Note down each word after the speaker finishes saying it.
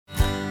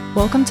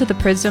Welcome to the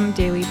Prism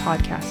Daily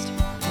Podcast.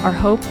 Our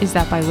hope is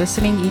that by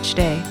listening each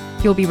day,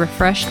 you'll be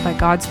refreshed by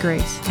God's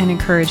grace and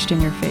encouraged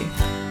in your faith.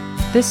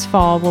 This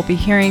fall, we'll be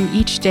hearing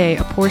each day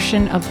a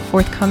portion of the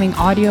forthcoming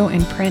audio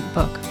and print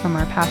book from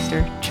our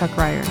pastor, Chuck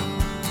Ryer.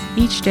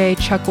 Each day,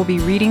 Chuck will be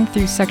reading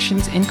through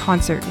sections in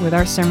concert with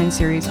our sermon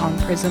series on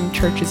Prism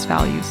Church's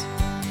values.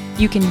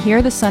 You can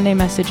hear the Sunday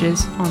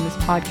messages on this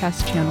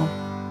podcast channel.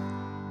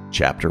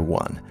 Chapter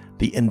 1,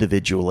 The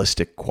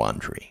Individualistic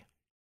Quandary.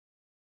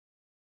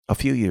 A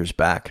few years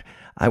back,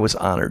 I was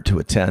honored to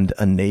attend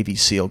a Navy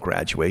SEAL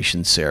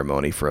graduation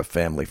ceremony for a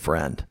family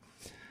friend.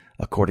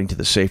 According to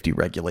the safety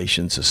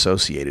regulations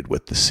associated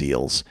with the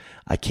SEALs,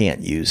 I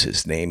can't use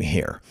his name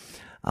here.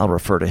 I'll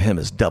refer to him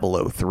as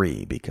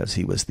 003 because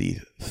he was the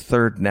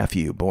third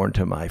nephew born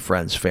to my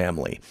friend's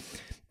family,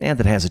 and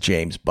it has a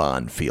James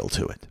Bond feel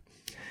to it.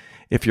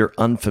 If you're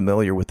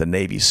unfamiliar with the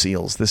Navy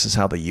SEALs, this is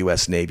how the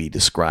U.S. Navy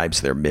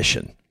describes their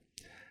mission.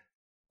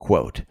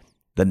 Quote,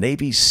 "The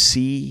Navy's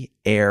sea,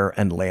 air,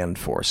 and land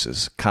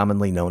forces,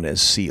 commonly known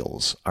as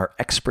SEALs, are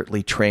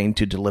expertly trained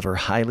to deliver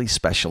highly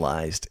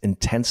specialized,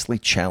 intensely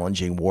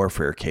challenging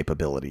warfare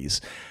capabilities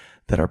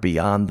that are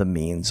beyond the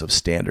means of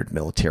standard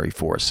military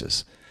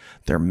forces.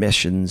 Their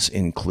missions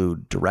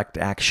include direct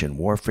action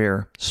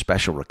warfare,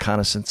 special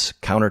reconnaissance,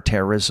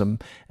 counterterrorism,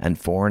 and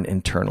foreign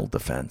internal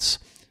defense.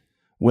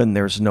 When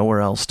there's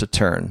nowhere else to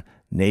turn,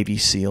 Navy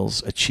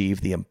SEALs achieve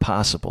the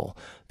impossible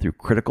through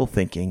critical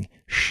thinking,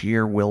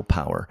 sheer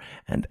willpower,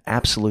 and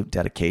absolute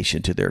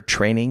dedication to their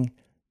training,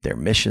 their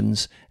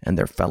missions, and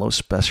their fellow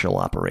special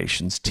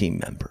operations team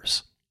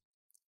members."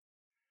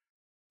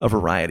 A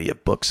variety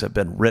of books have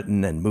been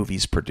written and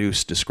movies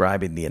produced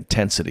describing the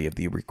intensity of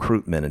the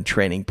recruitment and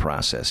training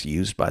process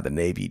used by the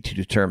Navy to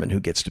determine who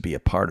gets to be a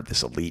part of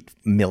this elite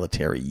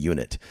military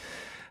unit.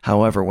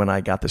 However, when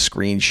I got the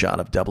screenshot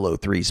of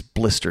 003's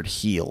blistered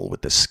heel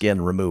with the skin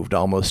removed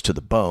almost to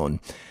the bone,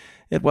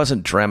 it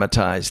wasn't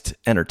dramatized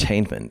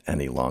entertainment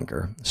any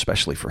longer,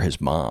 especially for his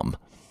mom.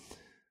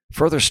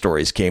 Further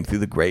stories came through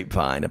the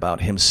grapevine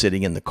about him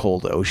sitting in the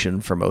cold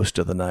ocean for most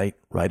of the night,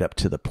 right up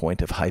to the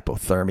point of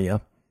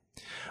hypothermia.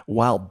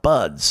 While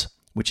BUDS,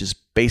 which is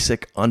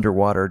basic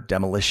underwater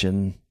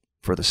demolition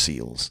for the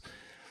SEALs,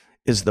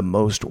 is the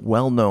most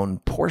well-known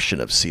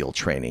portion of SEAL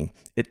training,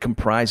 it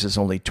comprises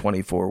only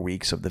 24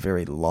 weeks of the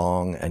very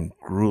long and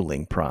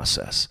grueling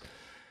process.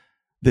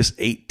 This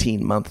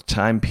 18-month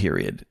time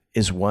period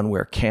is one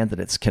where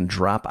candidates can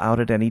drop out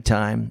at any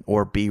time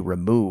or be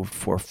removed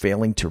for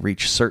failing to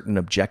reach certain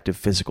objective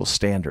physical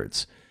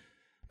standards.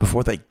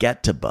 Before they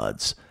get to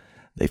BUDS,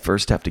 they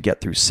first have to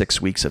get through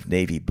 6 weeks of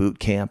Navy boot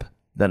camp,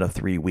 then a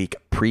 3-week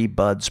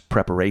pre-BUDS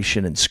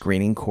preparation and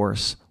screening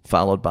course,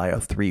 followed by a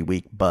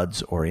 3-week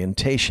BUDS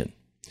orientation.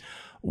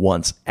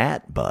 Once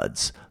at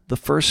BUDS, the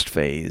first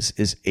phase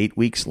is 8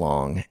 weeks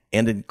long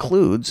and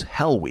includes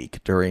Hell Week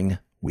during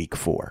week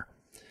 4.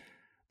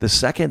 The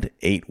second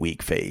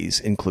 8-week phase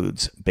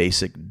includes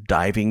basic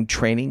diving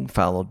training,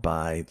 followed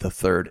by the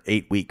third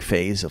 8-week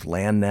phase of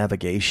land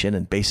navigation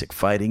and basic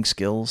fighting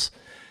skills.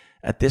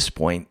 At this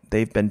point,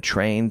 they've been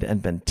trained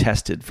and been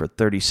tested for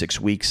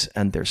 36 weeks,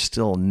 and they're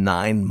still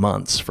 9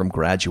 months from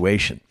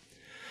graduation.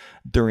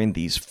 During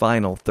these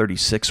final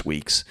 36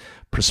 weeks,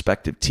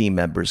 prospective team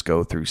members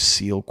go through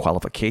SEAL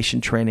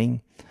qualification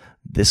training.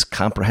 This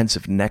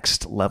comprehensive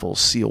next-level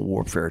SEAL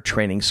warfare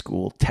training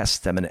school tests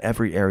them in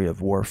every area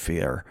of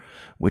warfare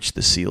which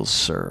the SEALs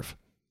serve.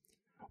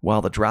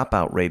 While the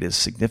dropout rate is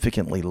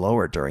significantly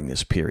lower during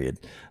this period,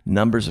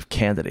 numbers of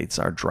candidates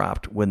are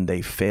dropped when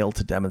they fail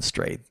to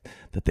demonstrate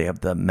that they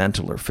have the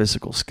mental or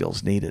physical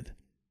skills needed.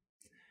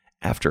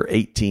 After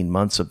 18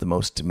 months of the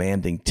most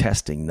demanding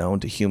testing known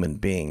to human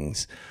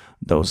beings,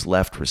 those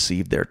left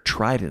receive their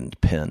Trident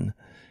pin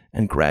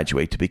and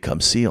graduate to become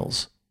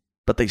SEALs.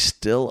 But they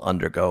still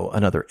undergo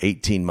another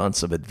 18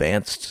 months of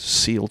advanced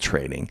SEAL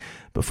training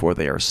before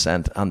they are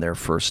sent on their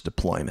first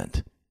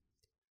deployment.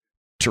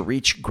 To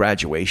reach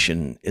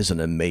graduation is an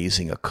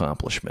amazing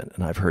accomplishment,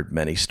 and I've heard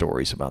many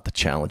stories about the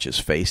challenges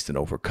faced and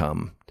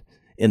overcome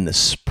in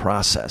this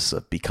process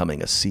of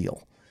becoming a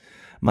SEAL.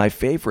 My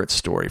favorite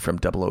story from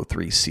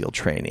 003 SEAL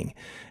training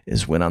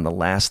is when on the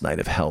last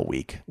night of Hell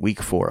Week,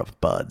 week 4 of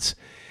BUDS,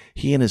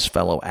 he and his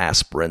fellow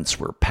aspirants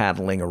were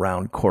paddling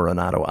around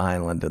Coronado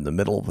Island in the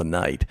middle of the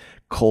night,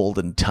 cold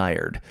and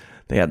tired.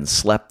 They hadn't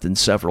slept in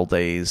several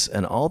days,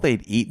 and all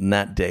they'd eaten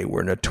that day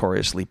were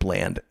notoriously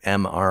bland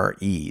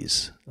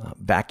MREs,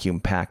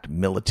 vacuum-packed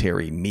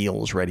military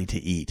meals ready to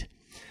eat.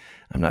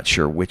 I'm not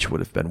sure which would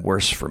have been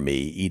worse for me,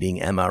 eating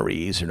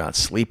MREs or not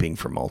sleeping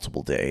for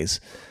multiple days.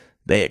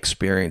 They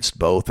experienced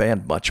both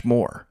and much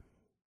more.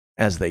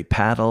 As they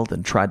paddled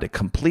and tried to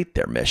complete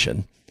their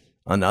mission,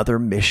 another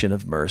mission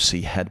of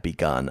mercy had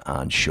begun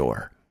on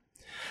shore.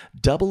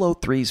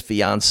 003's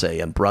fiance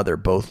and brother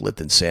both lived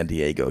in San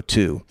Diego,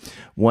 too.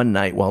 One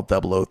night while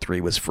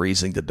 003 was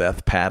freezing to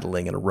death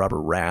paddling in a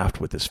rubber raft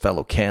with his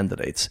fellow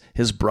candidates,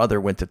 his brother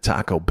went to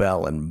Taco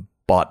Bell and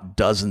bought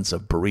dozens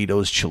of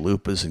burritos,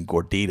 chalupas, and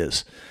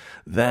gorditas.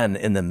 Then,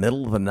 in the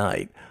middle of the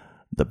night,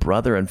 the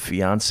brother and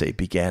fiancé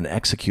began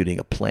executing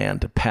a plan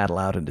to paddle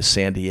out into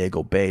San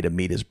Diego Bay to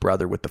meet his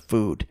brother with the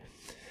food.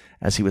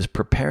 As he was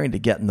preparing to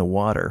get in the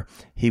water,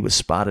 he was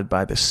spotted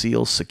by the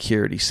SEAL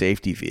security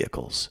safety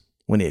vehicles.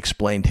 When he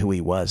explained who he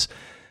was,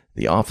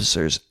 the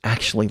officers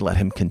actually let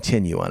him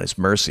continue on his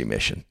mercy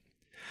mission.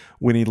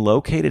 When he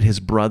located his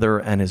brother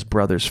and his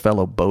brother's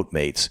fellow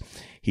boatmates,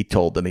 he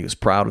told them he was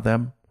proud of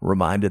them,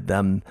 reminded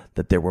them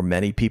that there were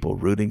many people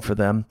rooting for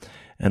them,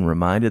 and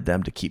reminded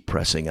them to keep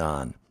pressing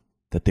on,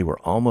 that they were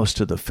almost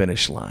to the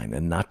finish line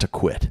and not to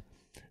quit.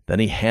 Then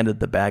he handed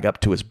the bag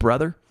up to his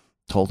brother,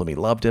 told him he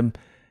loved him,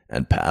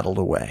 and paddled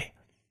away.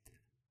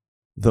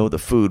 Though the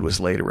food was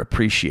later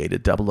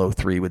appreciated,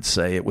 003 would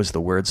say it was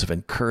the words of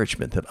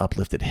encouragement that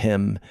uplifted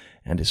him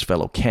and his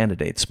fellow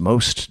candidates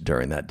most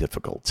during that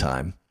difficult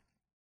time.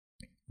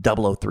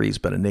 003 has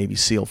been a Navy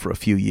SEAL for a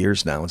few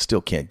years now and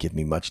still can't give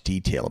me much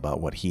detail about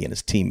what he and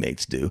his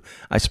teammates do.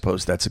 I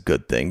suppose that's a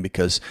good thing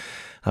because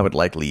I would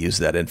likely use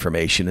that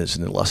information as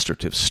an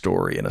illustrative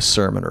story in a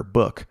sermon or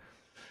book.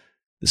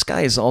 This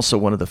guy is also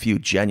one of the few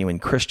genuine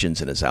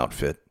Christians in his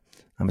outfit.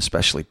 I'm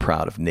especially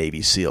proud of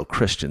Navy SEAL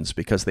Christians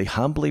because they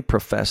humbly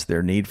profess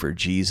their need for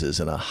Jesus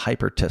in a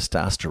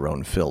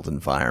hyper-testosterone-filled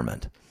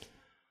environment.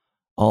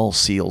 All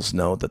SEALs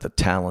know that the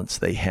talents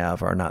they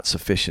have are not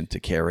sufficient to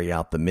carry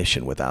out the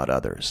mission without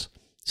others.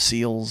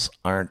 SEALs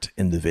aren't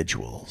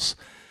individuals.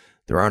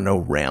 There are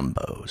no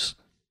Rambos.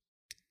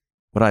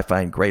 What I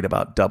find great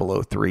about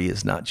 003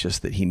 is not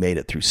just that he made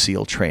it through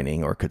SEAL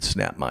training or could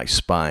snap my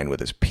spine with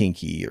his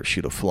pinky or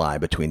shoot a fly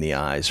between the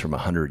eyes from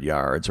 100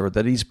 yards, or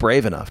that he's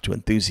brave enough to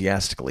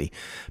enthusiastically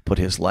put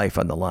his life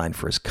on the line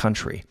for his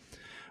country.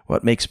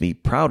 What makes me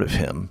proud of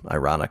him,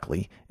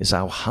 ironically, is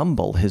how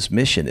humble his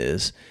mission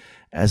is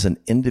as an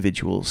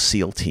individual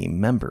SEAL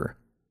team member.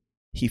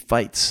 He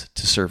fights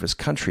to serve his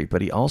country,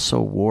 but he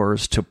also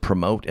wars to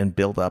promote and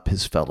build up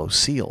his fellow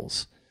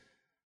SEALs.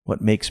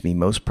 What makes me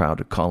most proud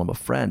to call him a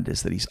friend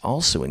is that he's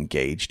also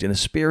engaged in a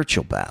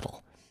spiritual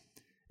battle.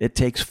 It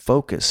takes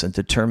focus and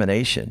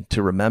determination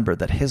to remember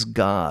that his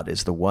God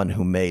is the one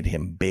who made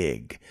him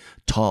big,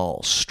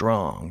 tall,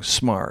 strong,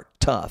 smart,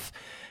 tough,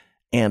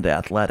 and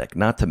athletic,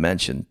 not to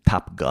mention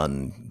Top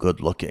Gun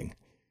good-looking.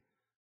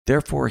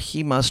 Therefore,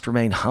 he must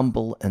remain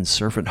humble and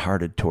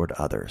servant-hearted toward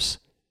others.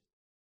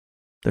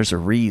 There's a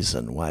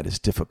reason why it is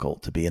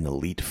difficult to be an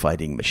elite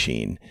fighting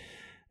machine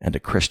and a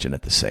Christian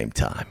at the same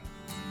time.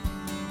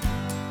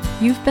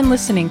 You've been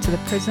listening to the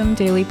Prism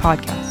Daily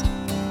Podcast.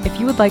 If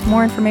you would like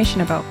more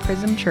information about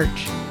Prism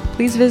Church,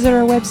 please visit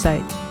our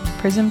website,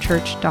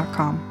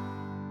 prismchurch.com.